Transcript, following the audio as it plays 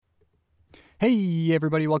Hey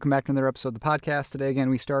everybody, welcome back to another episode of the podcast. Today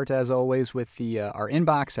again, we start as always with our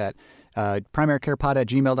inbox at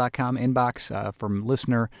primarycarepod@gmail.com inbox from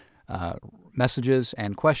listener messages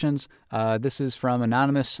and questions. This is from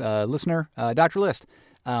anonymous listener, Dr. List.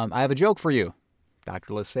 I have a joke for you.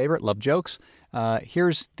 Dr. List's favorite, love jokes.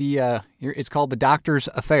 It's called The Doctor's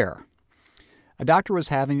Affair. A doctor was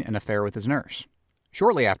having an affair with his nurse.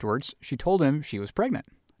 Shortly afterwards, she told him she was pregnant.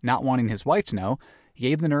 Not wanting his wife to know, he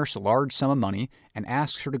gave the nurse a large sum of money and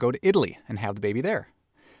asked her to go to Italy and have the baby there.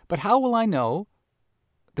 But how will I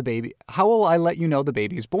let you know the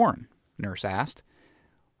baby is born? Nurse asked.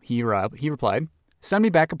 He replied, send me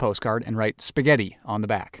back a postcard and write spaghetti on the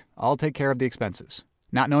back. I'll take care of the expenses.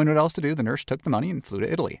 Not knowing what else to do, the nurse took the money and flew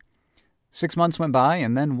to Italy. 6 months went by,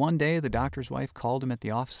 and then one day the doctor's wife called him at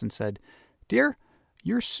the office and said, Dear,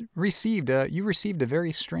 you received a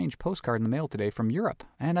very strange postcard in the mail today from Europe,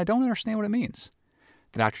 and I don't understand what it means.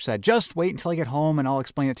 The doctor said, just wait until I get home and I'll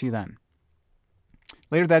explain it to you then.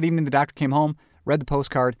 Later that evening, the doctor came home, read the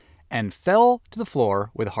postcard, and fell to the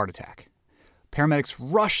floor with a heart attack. Paramedics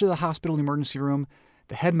rushed to the hospital emergency room.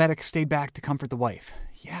 The head medic stayed back to comfort the wife.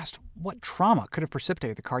 He asked what trauma could have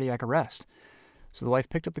precipitated the cardiac arrest. So the wife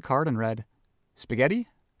picked up the card and read, spaghetti,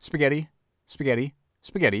 spaghetti, spaghetti,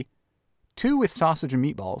 spaghetti, 2 with sausage and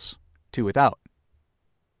meatballs, 2 without.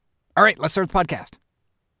 All right, let's start the podcast.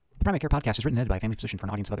 The Primary Care Podcast is written and edited by a family physician for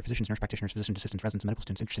an audience of other physicians, nurse practitioners, physician assistants, residents, and medical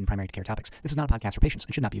students interested in primary care topics. This is not a podcast for patients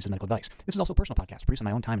and should not be used as medical advice. This is also a personal podcast produced on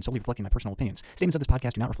my own time and solely reflecting my personal opinions. Statements of this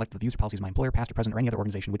podcast do not reflect the views or policies of my employer, past or present, or any other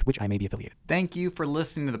organization with which I may be affiliated. Thank you for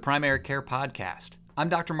listening to the Primary Care Podcast. I'm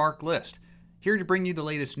Dr. Mark List, here to bring you the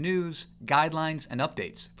latest news, guidelines, and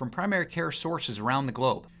updates from primary care sources around the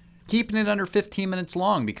globe. Keeping it under 15 minutes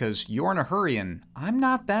long because you're in a hurry and I'm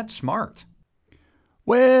not that smart.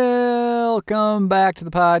 Welcome back to the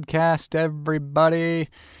podcast, everybody.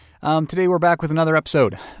 Today we're back with another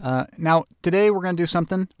episode. Now, today we're going to do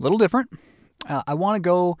something a little different. I wanted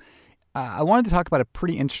to talk about a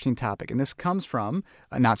pretty interesting topic, and this comes from,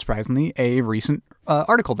 not surprisingly, a recent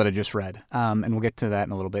article that I just read, and we'll get to that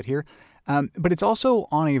in a little bit here. But it's also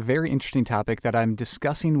on a very interesting topic that I'm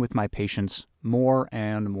discussing with my patients more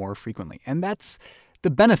and more frequently, and that's the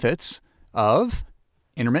benefits of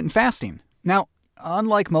intermittent fasting. Now,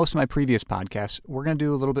 unlike most of my previous podcasts, we're going to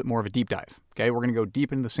do a little bit more of a deep dive. Okay, we're going to go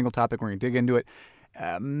deep into the single topic. We're going to dig into it.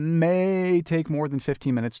 May take more than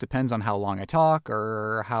 15 minutes. Depends on how long I talk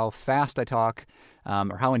or how fast I talk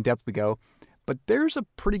or how in depth we go. But there's a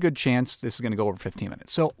pretty good chance this is going to go over 15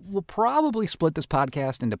 minutes. So we'll probably split this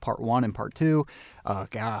podcast into part 1 and part 2.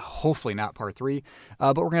 Hopefully not part 3.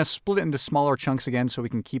 But we're going to split it into smaller chunks again so we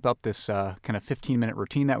can keep up this kind of 15-minute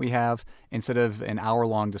routine that we have instead of an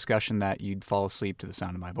hour-long discussion that you'd fall asleep to the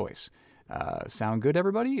sound of my voice. Sound good,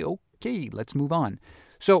 everybody? Okay, let's move on.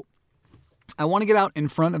 So I want to get out in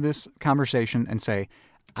front of this conversation and say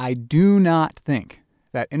I do not think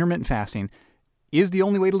that intermittent fasting is the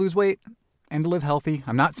only way to lose weight and to live healthy.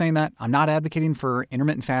 I'm not saying that. I'm not advocating for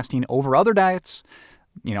intermittent fasting over other diets,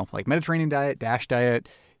 like Mediterranean diet, DASH diet,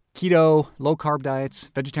 keto, low-carb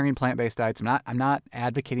diets, vegetarian plant-based diets. I'm not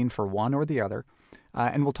advocating for one or the other,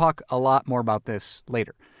 and we'll talk a lot more about this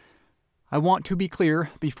later. I want to be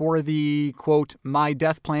clear before the, quote, my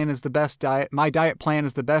death plan is the best diet, my diet plan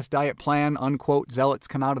is the best diet plan, unquote, zealots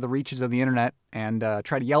come out of the reaches of the internet and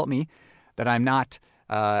try to yell at me that I'm not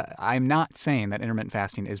saying that intermittent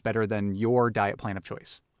fasting is better than your diet plan of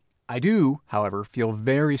choice. I do, however, feel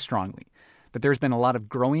very strongly that there's been a lot of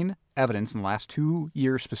growing evidence in the last 2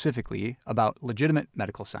 years specifically about legitimate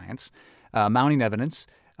medical science, mounting evidence,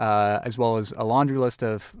 as well as a laundry list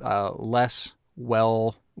of less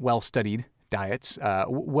well-studied diets,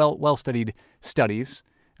 well-studied studies,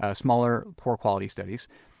 smaller, poor quality studies,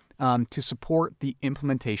 to support the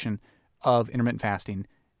implementation of intermittent fasting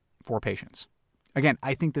for patients. Again,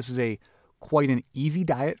 I think this is quite an easy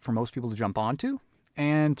diet for most people to jump onto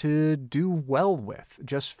and to do well with,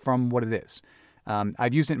 just from what it is.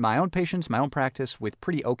 I've used it in my own patients, my own practice, with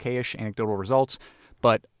pretty okay-ish anecdotal results,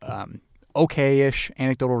 but okay-ish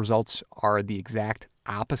anecdotal results are the exact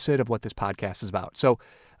opposite of what this podcast is about. So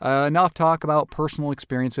enough talk about personal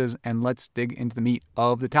experiences, and let's dig into the meat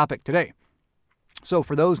of the topic today. So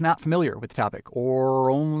for those not familiar with the topic,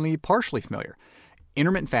 or only partially familiar,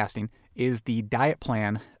 intermittent fasting is the diet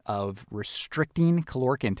plan of restricting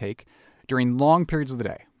caloric intake during long periods of the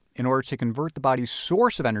day in order to convert the body's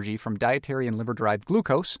source of energy from dietary and liver-derived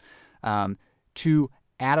glucose to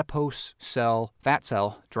adipose cell, fat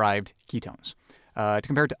cell-derived ketones. To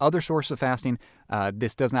compare it to other sources of fasting,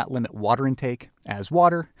 this does not limit water intake, as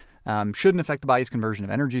water Shouldn't affect the body's conversion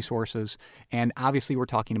of energy sources. And obviously, we're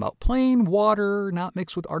talking about plain water, not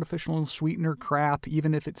mixed with artificial sweetener crap.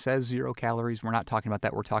 Even if it says 0 calories, we're not talking about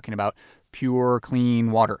that. We're talking about pure,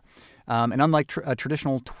 clean water. And unlike a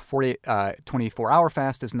traditional 24-hour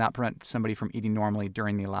fast, does not prevent somebody from eating normally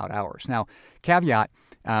during the allowed hours. Now, caveat,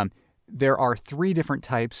 there are 3 different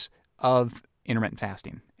types of intermittent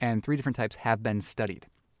fasting, and 3 different types have been studied.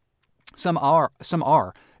 Some are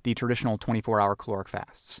the traditional 24-hour caloric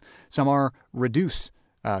fasts. Some are reduced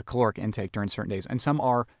caloric intake during certain days, and some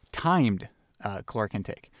are timed caloric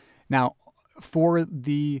intake. Now, for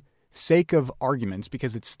the sake of arguments,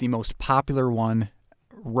 because it's the most popular one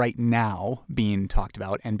right now being talked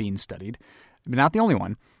about and being studied, but not the only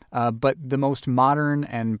one, but the most modern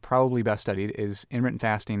and probably best studied is intermittent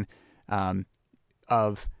fasting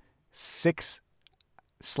of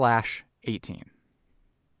 6/18.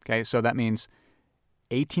 Okay, so that means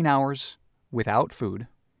 18 hours without food.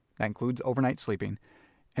 That includes overnight sleeping.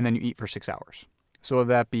 And then you eat for 6 hours. So whether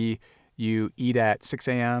that be you eat at 6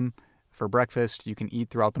 a.m. for breakfast, you can eat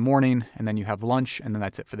throughout the morning, and then you have lunch, and then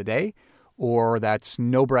that's it for the day. Or that's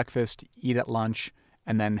no breakfast, eat at lunch,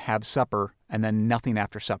 and then have supper, and then nothing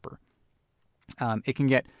after supper.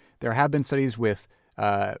 There have been studies with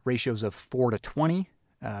ratios of 4-20,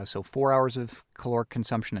 so 4 hours of caloric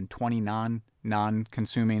consumption and 20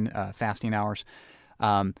 non-consuming fasting hours.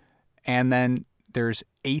 And then there's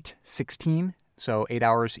 8-16, so 8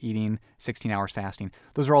 hours eating, 16 hours fasting.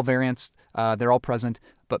 Those are all variants. They're all present,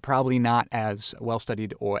 but probably not as well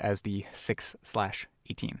studied or as the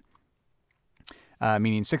 6/18,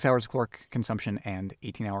 meaning 6 hours of caloric consumption and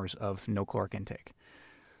 18 hours of no caloric intake.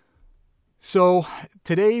 So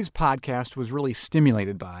today's podcast was really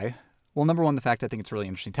stimulated by, well, number one, the fact I think it's a really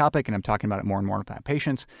interesting topic, and I'm talking about it more and more with my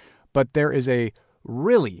patients, but there is a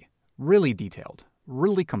really, really detailed,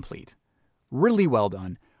 really complete, really well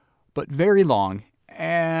done, but very long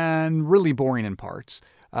and really boring in parts,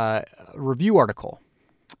 review article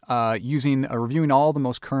reviewing all the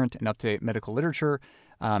most current and up-to-date medical literature,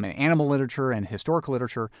 and animal literature and historical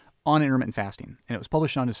literature on intermittent fasting. And it was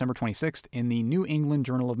published on December 26th in the New England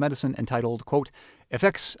Journal of Medicine, entitled, quote,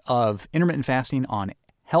 "Effects of Intermittent Fasting on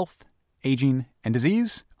Health, Aging, and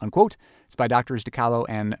Disease," unquote. It's by Drs. DiCallo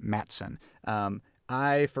and Matson.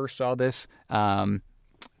 I first saw this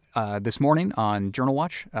this morning on Journal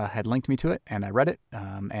Watch, had linked me to it, and I read it,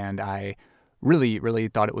 and I really, really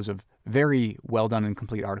thought it was a very well done and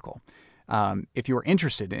complete article. If you're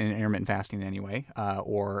interested in intermittent fasting in any way,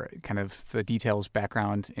 or kind of the details,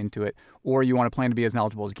 background into it, or you want to plan to be as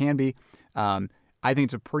knowledgeable as you can be, I think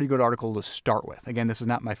it's a pretty good article to start with. Again, this is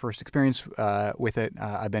not my first experience with it.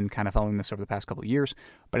 I've been kind of following this over the past couple of years,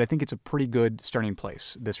 but I think it's a pretty good starting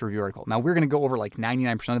place, this review article. Now, we're going to go over like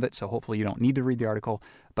 99% of it, so hopefully you don't need to read the article,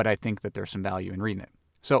 but I think that there's some value in reading it.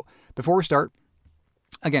 So before we start,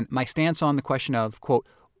 again, my stance on the question of, quote,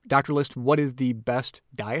 "Dr. List, what is the best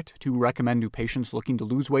diet to recommend to patients looking to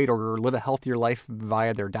lose weight or live a healthier life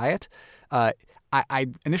via their diet?" I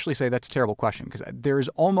initially say that's a terrible question, because there's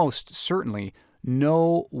almost certainly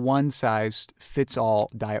no one-size-fits-all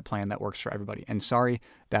diet plan that works for everybody. And sorry,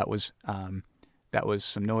 that was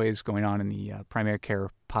some noise going on in the primary care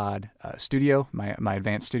pod studio, my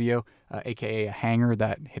advanced studio, aka a hanger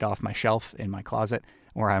that hit off my shelf in my closet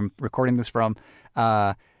where I'm recording this from.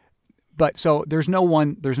 But so there's no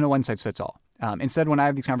one size fits all. Instead, when I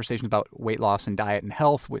have these conversations about weight loss and diet and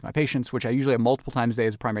health with my patients, which I usually have multiple times a day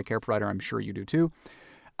as a primary care provider, I'm sure you do too,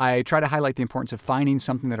 I try to highlight the importance of finding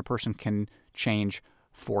something that a person can change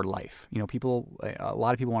for life. You know, a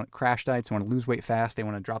lot of people want crash diets, they want to lose weight fast, they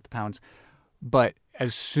want to drop the pounds. But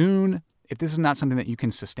if this is not something that you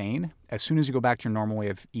can sustain, as soon as you go back to your normal way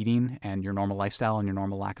of eating and your normal lifestyle and your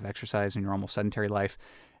normal lack of exercise and your normal sedentary life,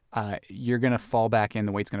 you're going to fall back in,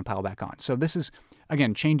 the weight's going to pile back on. So this is,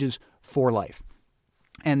 again, changes for life.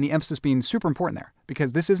 And the emphasis being super important there,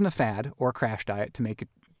 because this isn't a fad or a crash diet to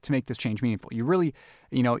make this change meaningful. You really,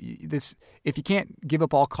 if you can't give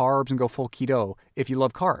up all carbs and go full keto, if you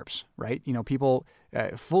love carbs, right? People,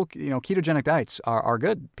 ketogenic diets are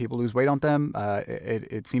good. People lose weight on them.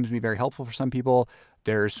 It seems to be very helpful for some people.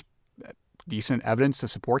 There's decent evidence to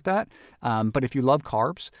support that. But if you love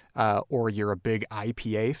carbs, or you're a big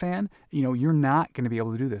IPA fan, you're not going to be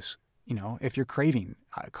able to do this. If you're craving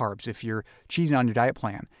carbs, if you're cheating on your diet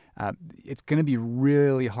plan, it's going to be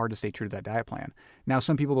really hard to stay true to that diet plan. Now,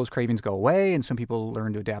 some people, those cravings go away, and some people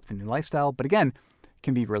learn to adapt to the new lifestyle, but again, it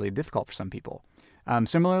can be really difficult for some people.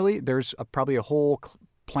 Similarly, there's probably a whole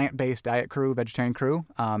plant-based diet crew, vegetarian crew,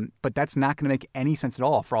 but that's not going to make any sense at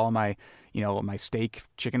all for all my, my steak,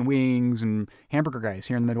 chicken wings, and hamburger guys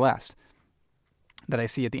here in the Midwest that I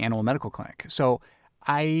see at the Animal Medical Clinic. So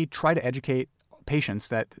I try to educate patients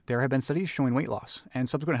that there have been studies showing weight loss and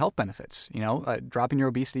subsequent health benefits. Dropping your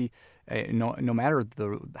obesity, no matter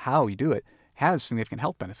how you do it, has significant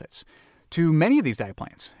health benefits to many of these diet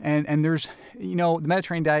plans. And there's, the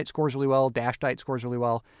Mediterranean diet scores really well, DASH diet scores really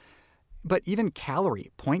well. But even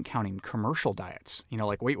calorie, point counting, commercial diets,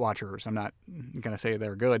 like Weight Watchers, I'm not going to say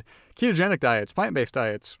they're good, ketogenic diets, plant-based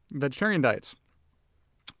diets, vegetarian diets,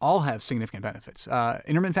 all have significant benefits.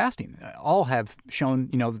 Intermittent fasting, all have shown,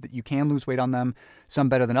 that you can lose weight on them, some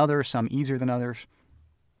better than others, some easier than others.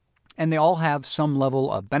 And they all have some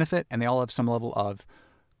level of benefit, and they all have some level of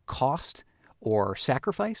cost or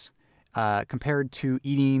sacrifice compared to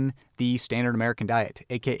eating the standard American diet,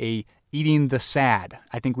 aka eating the SAD.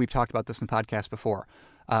 I think we've talked about this in the podcast before.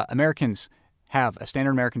 Americans have a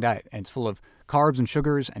standard American diet, and it's full of carbs and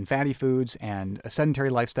sugars and fatty foods and a sedentary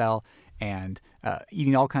lifestyle and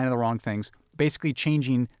eating all kinds of the wrong things, basically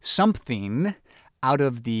changing something out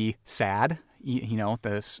of the SAD,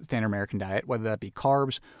 the standard American diet, whether that be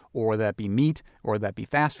carbs or that be meat or that be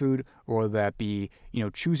fast food or that be,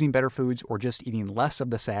 choosing better foods or just eating less of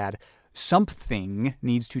the SAD. Something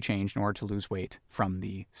needs to change in order to lose weight from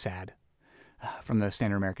the SAD, from the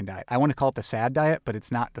standard American diet. I want to call it the SAD diet, but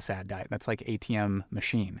it's not the SAD diet. That's like ATM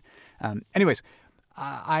machine. Anyways,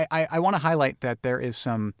 I want to highlight that there is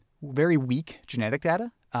some very weak genetic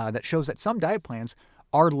data that shows that some diet plans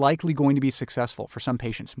are likely going to be successful for some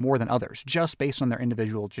patients more than others, just based on their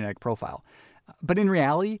individual genetic profile. But in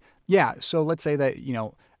reality, yeah, so let's say that,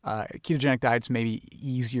 ketogenic diets may be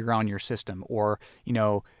easier on your system, or,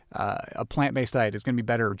 a plant-based diet is going to be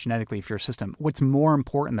better genetically for your system. What's more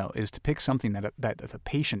important, though, is to pick something that the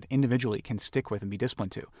patient individually can stick with and be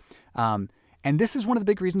disciplined to. And this is one of the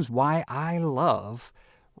big reasons why I love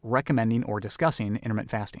recommending or discussing intermittent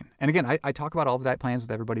fasting. And again, I talk about all the diet plans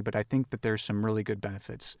with everybody, but I think that there's some really good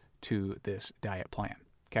benefits to this diet plan,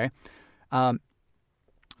 okay?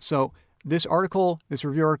 So this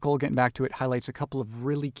review article, getting back to it, highlights a couple of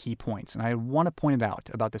really key points, and I want to point it out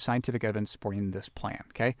about the scientific evidence supporting this plan,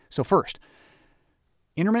 okay? So first,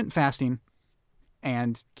 intermittent fasting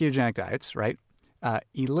and ketogenic diets, right,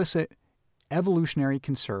 elicit evolutionary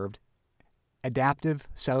conserved adaptive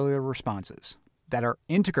cellular responses that are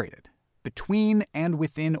integrated between and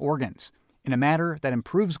within organs in a manner that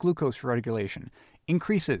improves glucose regulation,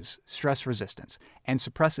 increases stress resistance, and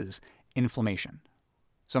suppresses inflammation.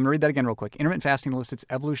 So I'm going to read that again real quick. Intermittent fasting elicits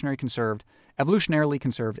evolutionarily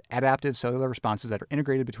conserved adaptive cellular responses that are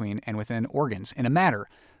integrated between and within organs in a manner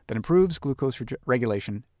that improves glucose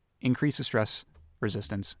regulation, increases stress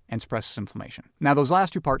resistance, and suppresses inflammation. Now, those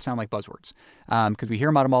last two parts sound like buzzwords because we hear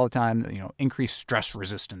about them all the time, increased stress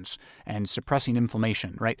resistance and suppressing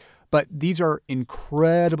inflammation, right? But these are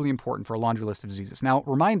incredibly important for a laundry list of diseases. Now,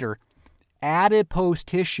 reminder, adipose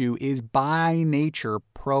tissue is by nature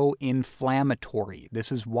pro-inflammatory.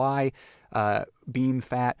 This is why being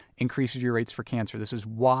fat increases your rates for cancer. This is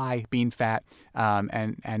why being fat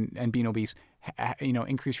and being obese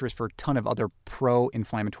increase your risk for a ton of other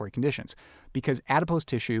pro-inflammatory conditions, because adipose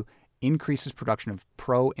tissue increases production of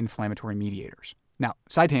pro-inflammatory mediators. Now,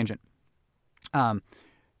 side tangent.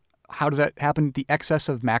 How does that happen? The excess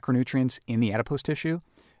of macronutrients in the adipose tissue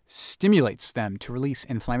stimulates them to release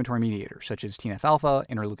inflammatory mediators such as TNF-alpha,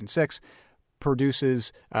 interleukin-6,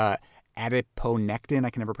 produces adiponectin, I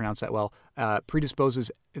can never pronounce that well,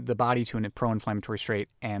 predisposes the body to a pro-inflammatory state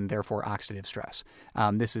and therefore oxidative stress.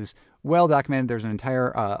 This is well documented. There's an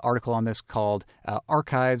entire article on this called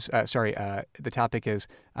Archives. The topic is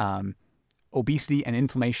Obesity and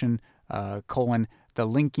Inflammation, the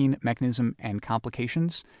linking mechanism and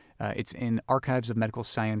complications. It's in Archives of Medical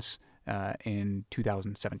Science in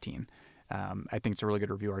 2017. I think it's a really good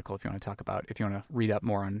review article if you want to read up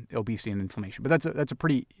more on obesity and inflammation. But that's a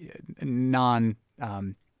pretty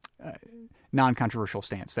non-controversial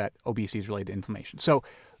stance that obesity is related to inflammation. So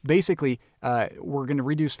basically, we're going to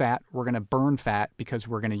reduce fat, we're going to burn fat because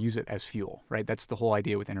we're going to use it as fuel, right? That's the whole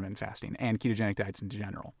idea with intermittent fasting and ketogenic diets in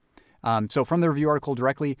general. So from the review article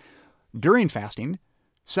directly, during fasting,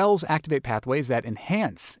 cells activate pathways that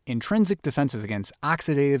enhance intrinsic defenses against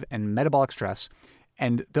oxidative and metabolic stress,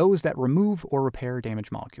 and those that remove or repair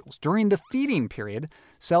damaged molecules. During the feeding period,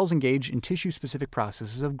 cells engage in tissue-specific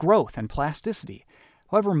processes of growth and plasticity.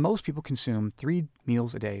 However, most people consume 3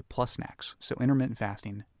 meals a day plus snacks, so intermittent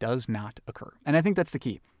fasting does not occur. And I think that's the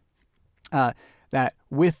key. That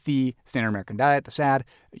with the standard American diet, the SAD,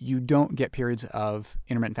 you don't get periods of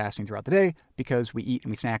intermittent fasting throughout the day because we eat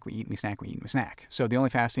and we snack, we eat and we snack, we eat and we snack. So the only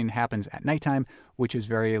fasting happens at nighttime, which is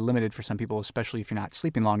very limited for some people, especially if you're not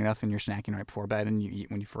sleeping long enough and you're snacking right before bed and you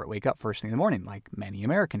eat when you wake up first thing in the morning, like many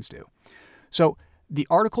Americans do. So The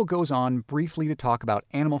article goes on briefly to talk about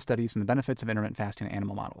animal studies and the benefits of intermittent fasting in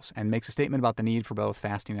animal models, and makes a statement about the need for both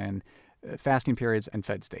fasting periods and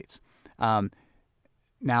fed states.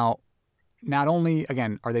 Now, not only,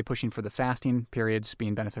 again, are they pushing for the fasting periods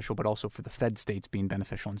being beneficial, but also for the fed states being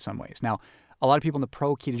beneficial in some ways. Now, a lot of people in the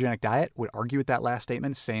pro-ketogenic diet would argue with that last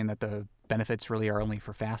statement, saying that the benefits really are only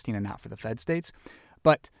for fasting and not for the fed states.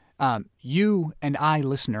 But you and I,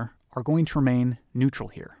 listener, are going to remain neutral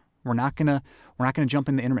here. We're not gonna jump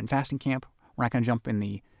in the intermittent fasting camp. We're not gonna jump in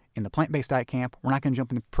the plant-based diet camp. We're not gonna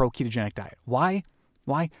jump in the pro-ketogenic diet. Why?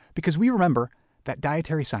 Because we remember that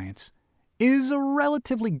dietary science is a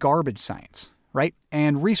relatively garbage science, right?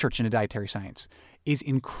 And research into dietary science is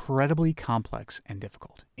incredibly complex and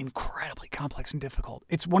difficult.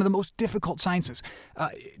 It's one of the most difficult sciences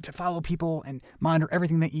to follow people and monitor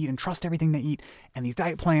everything they eat and trust everything they eat. And these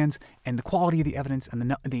diet plans and the quality of the evidence and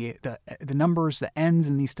the numbers, the ends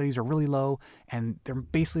in these studies are really low. And they're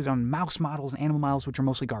basically done mouse models and animal models, which are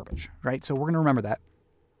mostly garbage, right? So we're going to remember that.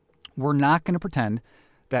 We're not going to pretend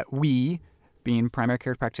that we, being primary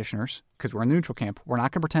care practitioners, because we're in the neutral camp, we're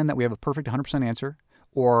not going to pretend that we have a perfect 100% answer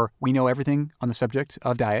or we know everything on the subject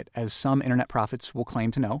of diet, as some internet prophets will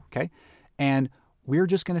claim to know, okay? And we're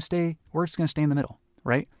just going to stay in the middle,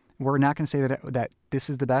 right? We're not going to say that this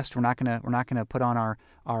is the best. We're not going to put on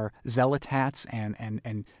our zealot hats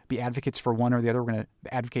and be advocates for one or the other. We're going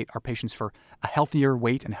to advocate our patients for a healthier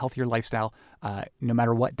weight and healthier lifestyle, no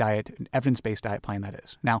matter what evidence-based diet plan that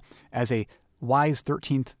is. Now, as a wise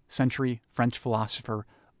 13th century French philosopher,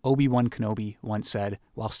 Obi-Wan Kenobi, once said,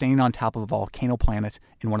 while standing on top of a volcano planet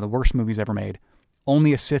in one of the worst movies ever made,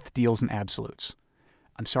 "Only a Sith deals in absolutes."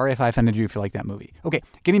 I'm sorry if I offended you if you like that movie. Okay,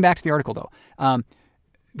 getting back to the article though.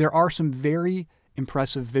 There are some very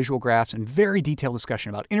impressive visual graphs and very detailed discussion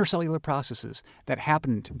about intercellular processes that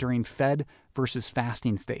happened during fed versus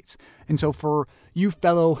fasting states. And so for you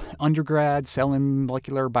fellow undergrad cell and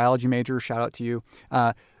molecular biology majors, shout out to you,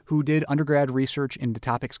 who did undergrad research into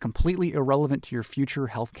topics completely irrelevant to your future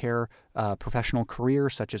healthcare professional career,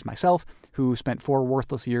 such as myself, who spent 4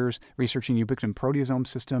 worthless years researching ubiquitin proteasome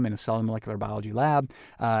system in a cell and molecular biology lab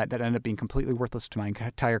that ended up being completely worthless to my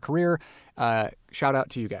entire career. Shout out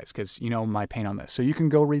to you guys, because you know my pain on this. So you can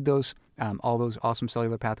go read those, all those awesome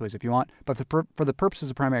cellular pathways if you want. But for the purposes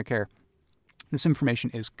of primary care, this information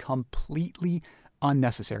is completely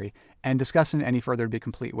unnecessary, and discussing it any further would be a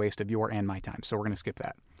complete waste of your and my time. So we're going to skip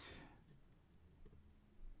that.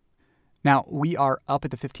 Now, we are up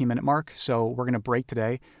at the 15-minute mark, so we're going to break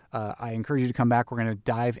today. I encourage you to come back. We're going to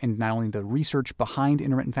dive into not only the research behind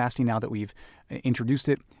intermittent fasting now that we've introduced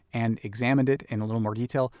it and examined it in a little more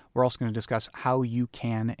detail. We're also going to discuss how you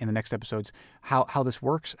can, in the next episodes, how this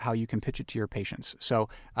works, how you can pitch it to your patients. So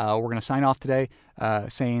we're going to sign off today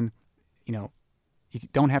saying, you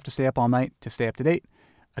don't have to stay up all night to stay up to date,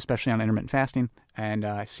 especially on intermittent fasting, and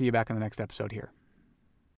see you back in the next episode here.